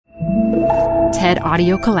TED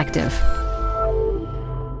Audio Collective.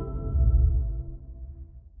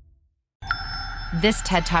 This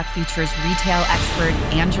TED Talk features retail expert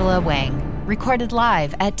Angela Wang, recorded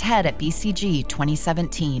live at TED at BCG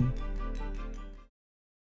 2017.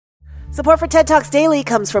 Support for TED Talks Daily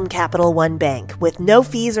comes from Capital One Bank. With no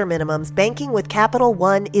fees or minimums, banking with Capital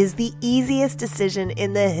One is the easiest decision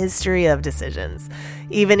in the history of decisions.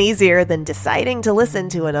 Even easier than deciding to listen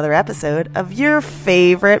to another episode of your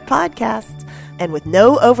favorite podcast. And with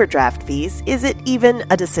no overdraft fees, is it even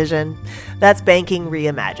a decision? That's banking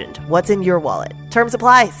reimagined. What's in your wallet? Terms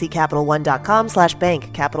apply. See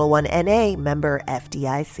CapitalOne.com/bank. Capital One N.A. member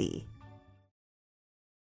FDIC.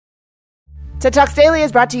 TED Talks Daily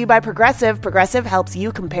is brought to you by Progressive. Progressive helps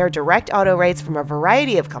you compare direct auto rates from a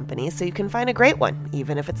variety of companies so you can find a great one,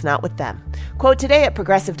 even if it's not with them. Quote today at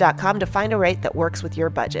Progressive.com to find a rate that works with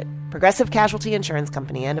your budget. Progressive Casualty Insurance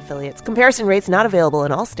Company and Affiliates. Comparison rates not available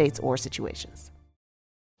in all states or situations.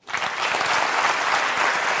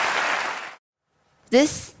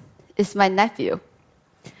 This is my nephew,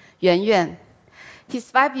 Yuan Yuan.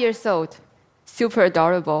 He's 5 years old, super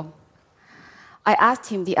adorable. I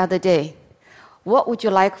asked him the other day, "What would you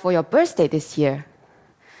like for your birthday this year?"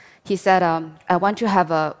 He said, "I want to have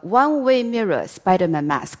a one-way mirror Spider-Man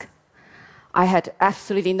mask." I had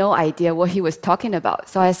absolutely no idea what he was talking about.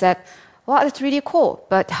 So I said, "Well, that's really cool,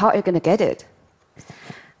 but how are you going to get it?"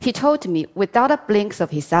 He told me, without a blink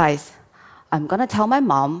of his eyes, "I'm going to tell my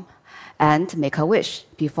mom and make a wish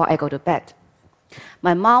before I go to bed.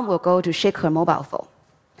 My mom will go to shake her mobile phone.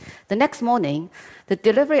 The next morning, the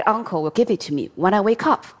delivery uncle will give it to me when I wake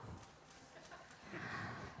up."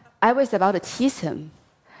 I was about to tease him,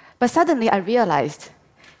 but suddenly I realized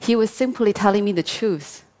he was simply telling me the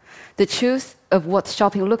truth of what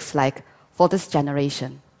shopping looks like for this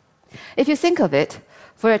generation. If you think of it,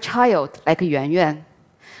 for a child like Yuan Yuan,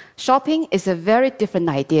 shopping is a very different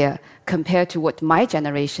idea compared to what my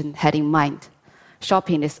generation had in mind.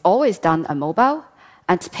 Shopping is always done on mobile,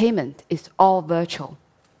 and payment is all virtual.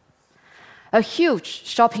 A huge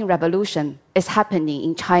shopping revolution is happening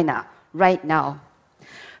in China right now.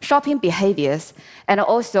 Shopping behaviors and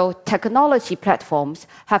also technology platforms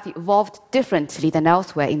have evolved differently than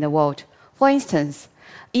elsewhere in the world. For instance,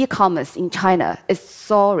 e-commerce in China is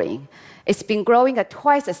soaring. It's been growing at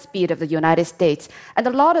twice the speed of the United States, and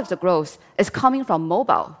a lot of the growth is coming from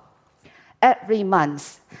mobile. Every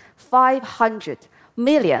month, 500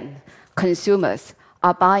 million consumers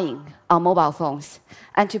are buying on mobile phones.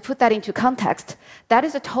 And to put that into context, that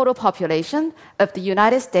is the total population of the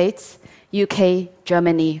United States, UK,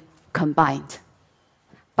 Germany combined.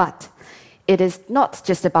 But it is not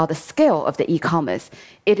just about the scale of the e-commerce.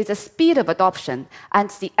 It is the speed of adoption and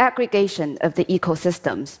the aggregation of the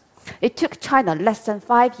ecosystems. It took China less than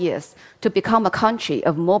 5 years to become a country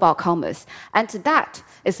of mobile commerce, and that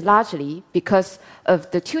is largely because of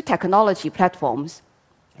the two technology platforms,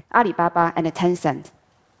 Alibaba and Tencent.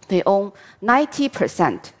 They own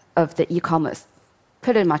 90% of the e-commerce,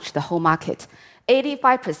 pretty much the whole market.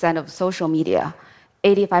 85% of social media,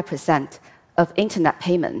 85% of internet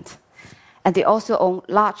payment. And they also own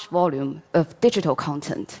large volume of digital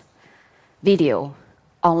content, video,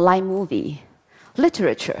 online movie,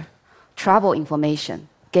 literature, travel information,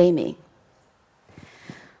 gaming.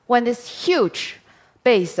 When this huge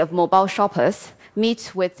base of mobile shoppers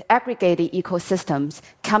meets with aggregated ecosystems,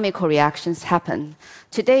 chemical reactions happen.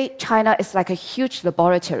 Today, China is like a huge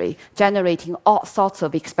laboratory generating all sorts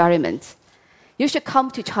of experiments. You should come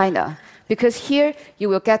to China because here you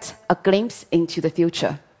will get a glimpse into the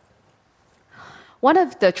future. One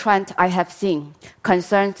of the trends I have seen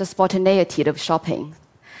concerns the spontaneity of shopping.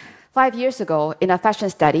 5 years ago, in a fashion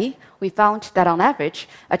study, we found that on average,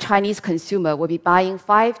 a Chinese consumer will be buying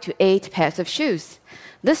 5 to 8 pairs of shoes.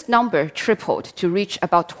 This number tripled to reach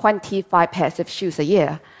about 25 pairs of shoes a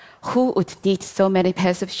year. Who would need so many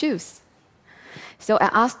pairs of shoes? So I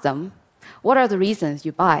asked them, what are the reasons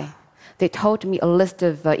you buy? They told me a list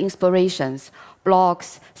of inspirations,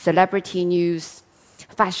 blogs, celebrity news,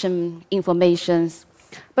 fashion informations.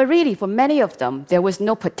 But really, for many of them, there was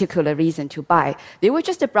no particular reason to buy. They were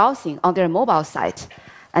just browsing on their mobile site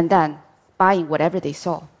and then buying whatever they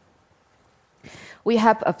saw. We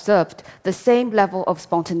have observed the same level of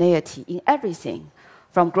spontaneity in everything,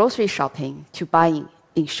 from grocery shopping to buying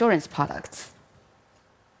insurance products.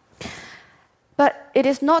 But it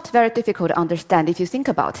is not very difficult to understand if you think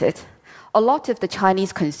about it. A lot of the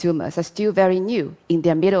Chinese consumers are still very new in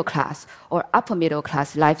their middle class or upper middle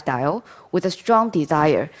class lifestyle with a strong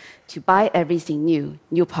desire to buy everything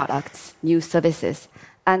new products, new services.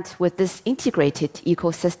 And with this integrated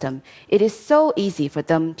ecosystem, it is so easy for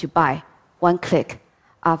them to buy one click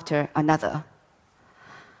after another.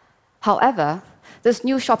 However, this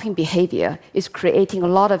new shopping behavior is creating a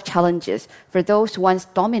lot of challenges for those once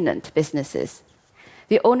dominant businesses.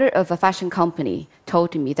 The owner of a fashion company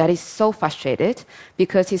told me that he's so frustrated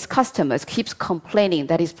because his customers keeps complaining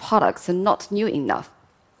that his products are not new enough.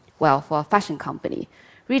 Well, for a fashion company,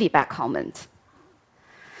 really bad comment.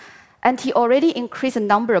 And he already increased the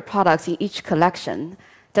number of products in each collection.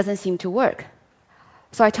 Doesn't seem to work.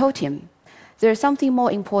 So I told him, there's something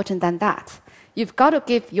more important than that. You've got to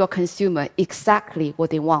give your consumer exactly what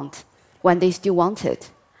they want when they still want it.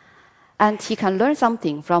 And he can learn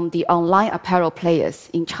something from the online apparel players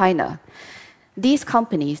in China. These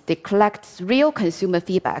companies, they collect real consumer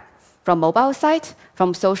feedback from mobile sites,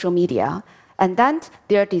 from social media, and then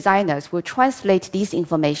their designers will translate this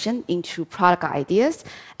information into product ideas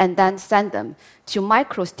and then send them to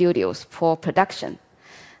micro studios for production.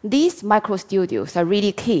 These micro studios are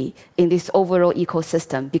really key in this overall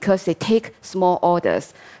ecosystem because they take small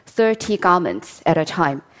orders, 30 garments at a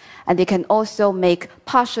time, and they can also make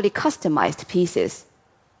partially customized pieces.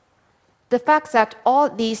 The fact that all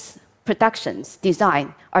these productions,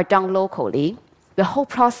 design, are done locally, the whole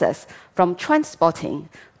process from transporting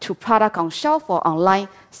to product on shelf or online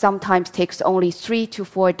sometimes takes only 3 to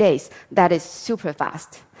 4 days. That is super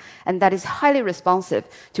fast. And that is highly responsive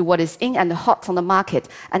to what is in and hot on the market.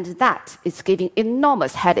 And that is giving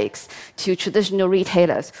enormous headaches to traditional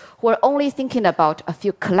retailers who are only thinking about a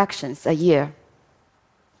few collections a year.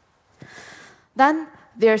 Then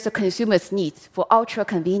there's a consumer's need for ultra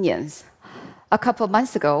convenience. A couple of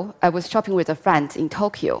months ago, I was shopping with a friend in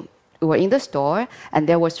Tokyo. We were in the store, and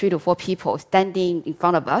there were 3 to 4 people standing in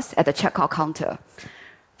front of us at the checkout counter.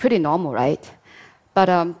 Pretty normal, right? But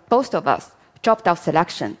both of us dropped our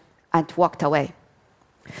selection and walked away.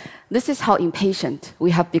 This is how impatient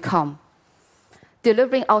we have become.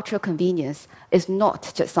 Delivering ultra convenience is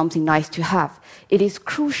not just something nice to have. It is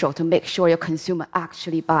crucial to make sure your consumer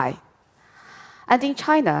actually buy. And in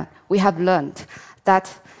China, we have learned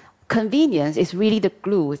that convenience is really the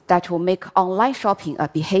glue that will make online shopping a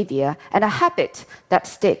behavior and a habit that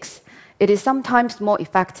sticks. It is sometimes more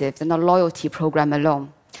effective than a loyalty program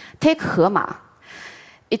alone. Take Hema.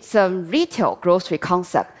 It's a retail grocery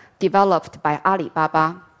concept developed by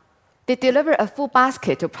Alibaba. They deliver a full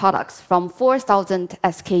basket of products from 4,000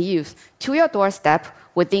 SKUs to your doorstep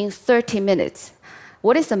within 30 minutes.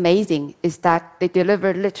 What is amazing is that they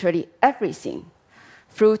deliver literally everything.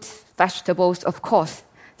 Fruits, vegetables, of course.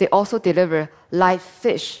 They also deliver live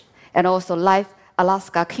fish and also live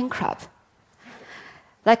Alaska king crab.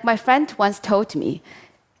 Like my friend once told me,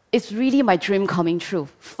 it's really my dream coming true.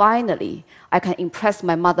 Finally, I can impress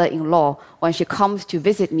my mother-in-law when she comes to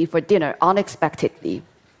visit me for dinner unexpectedly.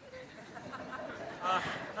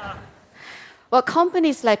 Well,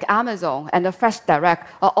 companies like Amazon and the Fresh Direct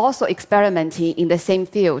are also experimenting in the same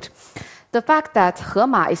field. The fact that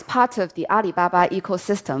Hema is part of the Alibaba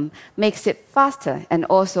ecosystem makes it faster and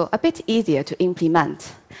also a bit easier to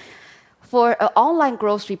implement. For an online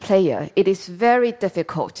grocery player, it is very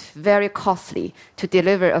difficult, very costly to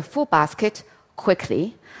deliver a full basket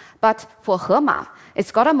quickly. But for Hema,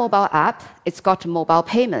 it's got a mobile app, it's got mobile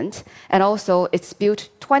payment, and also it's built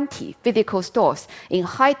 20 physical stores in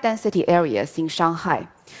high-density areas in Shanghai.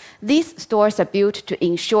 These stores are built to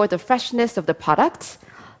ensure the freshness of the products.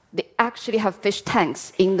 They actually have fish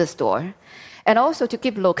tanks in the store, and also to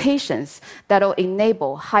give locations that will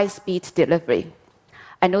enable high-speed delivery.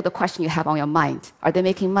 I know the question you have on your mind. Are they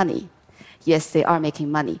making money? Yes, they are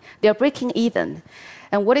making money. They're breaking even.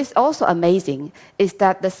 And what is also amazing is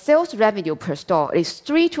that the sales revenue per store is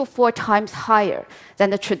 3 to 4 times higher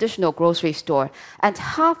than the traditional grocery store, and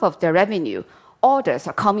half of their revenue orders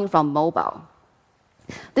are coming from mobile.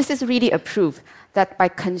 This is really a proof that by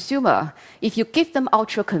consumer, if you give them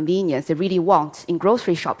ultra convenience they really want in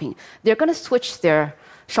grocery shopping, they're going to switch their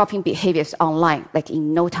shopping behaviors online like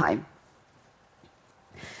in no time.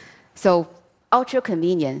 So ultra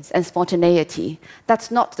convenience and spontaneity,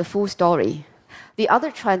 that's not the full story. The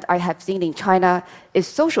other trend I have seen in China is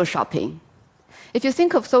social shopping. If you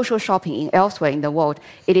think of social shopping elsewhere in the world,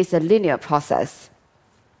 it is a linear process.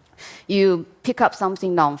 You pick up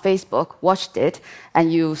something on Facebook, watched it,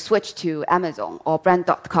 and you switch to Amazon or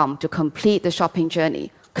brand.com to complete the shopping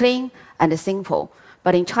journey. Clean and simple.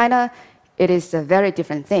 But in China, it is a very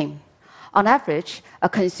different thing. On average, a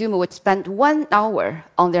consumer would spend 1 hour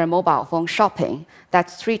on their mobile phone shopping.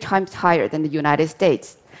 That's 3 times higher than the United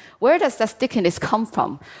States. Where does that stickiness come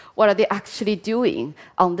from? What are they actually doing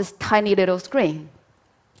on this tiny little screen?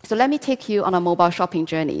 So let me take you on a mobile shopping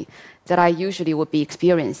journey that I usually would be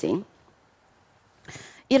experiencing.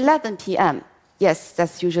 11 p.m., yes,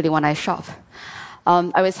 that's usually when I shop.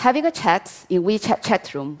 I was having a chat in WeChat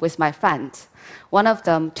chat room with my friends. One of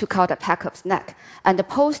them took out a pack of snack and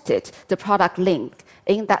posted the product link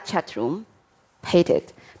in that chat room, paid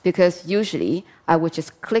it, because usually I would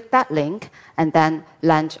just click that link and then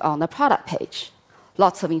land on the product page.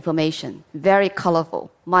 Lots of information, very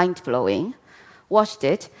colorful, mind-blowing. Watched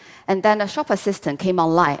it, and then a shop assistant came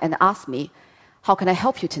online and asked me, "How can I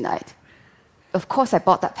help you tonight?" Of course, I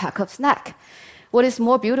bought that pack of snack. What is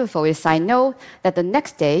more beautiful is I know that the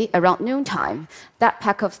next day, around noontime, that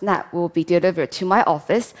pack of snack will be delivered to my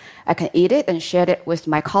office. I can eat it and share it with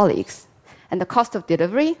my colleagues. And the cost of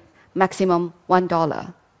delivery, maximum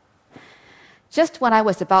 $1. Just when I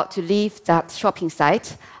was about to leave that shopping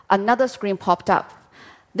site, another screen popped up.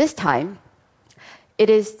 This time, it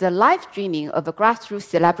is the live streaming of a grassroots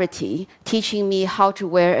celebrity teaching me how to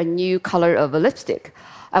wear a new color of a lipstick.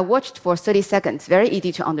 I watched for 30 seconds, very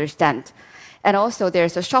easy to understand. And also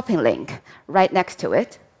there's a shopping link right next to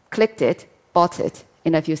it. Clicked it, bought it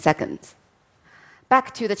in a few seconds.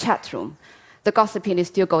 Back to the chat room. The gossiping is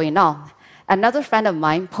still going on. Another friend of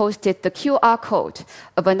mine posted the QR code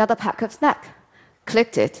of another pack of snack.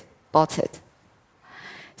 Clicked it, bought it.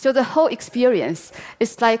 So the whole experience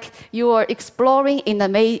is like you are exploring in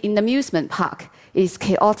an amusement park. It is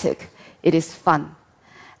chaotic, it is fun,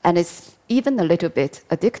 and it's even a little bit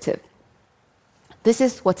addictive. This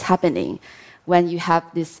is what's happening when you have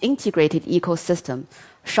this integrated ecosystem.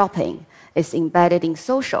 Shopping is embedded in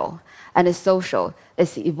social, and the social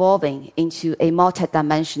is evolving into a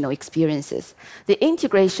multidimensional experiences. The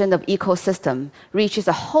integration of ecosystem reaches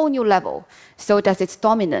a whole new level, so does its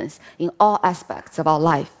dominance in all aspects of our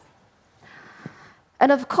life.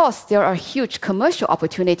 And of course, there are huge commercial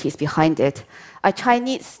opportunities behind it. A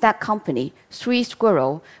Chinese snack company, Three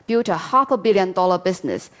Squirrel, built a $500 million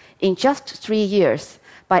business in just 3 years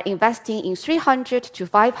by investing in 300 to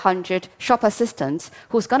 500 shop assistants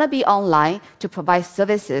who's going to be online to provide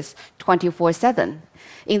services 24/7.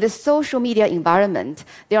 In this social media environment,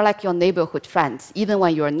 they're like your neighborhood friends. Even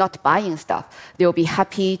when you're not buying stuff, they'll be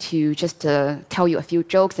happy to just tell you a few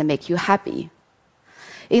jokes and make you happy.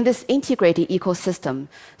 In this integrated ecosystem,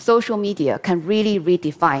 social media can really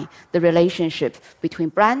redefine the relationship between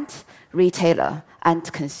brand, retailer, and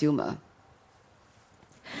consumer.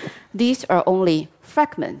 These are only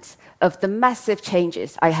fragments of the massive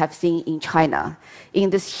changes I have seen in China.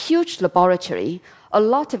 In this huge laboratory, a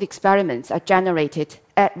lot of experiments are generated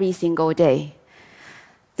every single day.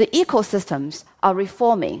 The ecosystems are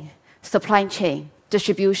reforming supply chain,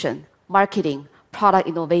 distribution, marketing, product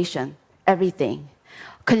innovation, everything.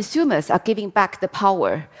 Consumers are giving back the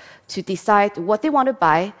power to decide what they want to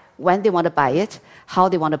buy, when they want to buy it, how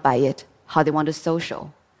they want to buy it, how they want to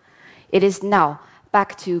social. It is now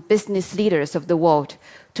back to business leaders of the world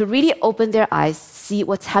to really open their eyes, see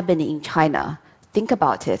what's happening in China, think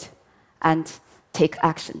about it, and take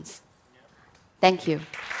actions. Thank you.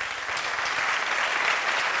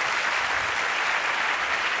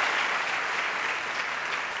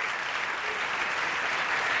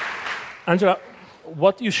 Angela,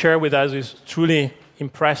 what you share with us is truly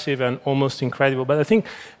impressive and almost incredible, but I think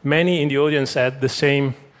many in the audience had the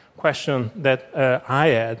same question that I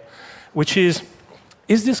had, which is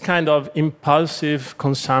this kind of impulsive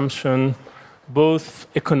consumption both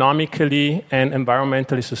economically and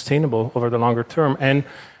environmentally sustainable over the longer term? And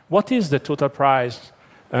what is the total price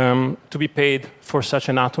to be paid for such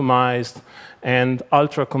an atomized and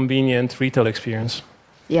ultra-convenient retail experience?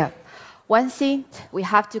 Yeah. One thing we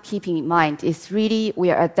have to keep in mind is really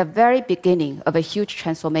we are at the very beginning of a huge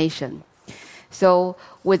transformation. So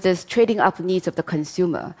with this trading up needs of the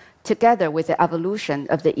consumer, together with the evolution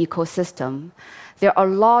of the ecosystem, there are a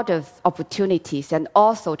lot of opportunities and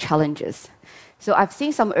also challenges. So I've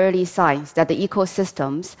seen some early signs that the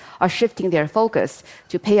ecosystems are shifting their focus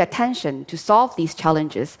to pay attention to solve these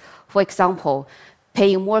challenges. For example,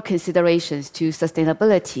 paying more considerations to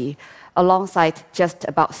sustainability alongside just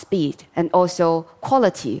about speed and also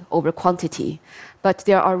quality over quantity. But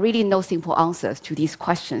there are really no simple answers to these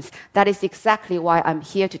questions. That is exactly why I'm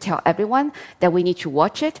here to tell everyone that we need to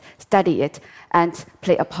watch it, study it, and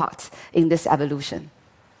play a part in this evolution.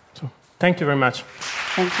 So, thank you very much.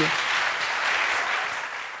 Thank you.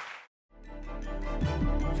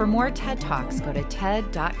 For more TED Talks, go to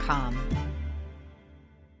TED.com.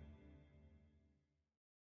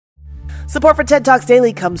 Support for TED Talks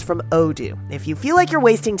Daily comes from Odoo. If you feel like you're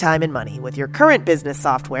wasting time and money with your current business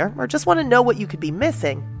software or just want to know what you could be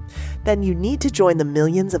missing, then you need to join the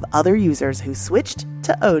millions of other users who switched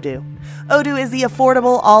to Odoo. Odoo is the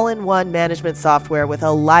affordable all-in-one management software with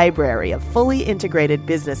a library of fully integrated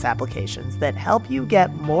business applications that help you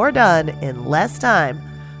get more done in less time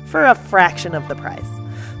for a fraction of the price.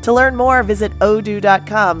 To learn more, visit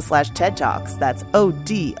odoo.com/TED Talks. That's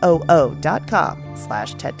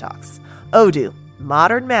ODOO.com/TED Talks. Odoo,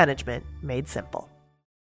 modern management made simple.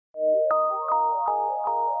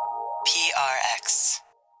 PRX.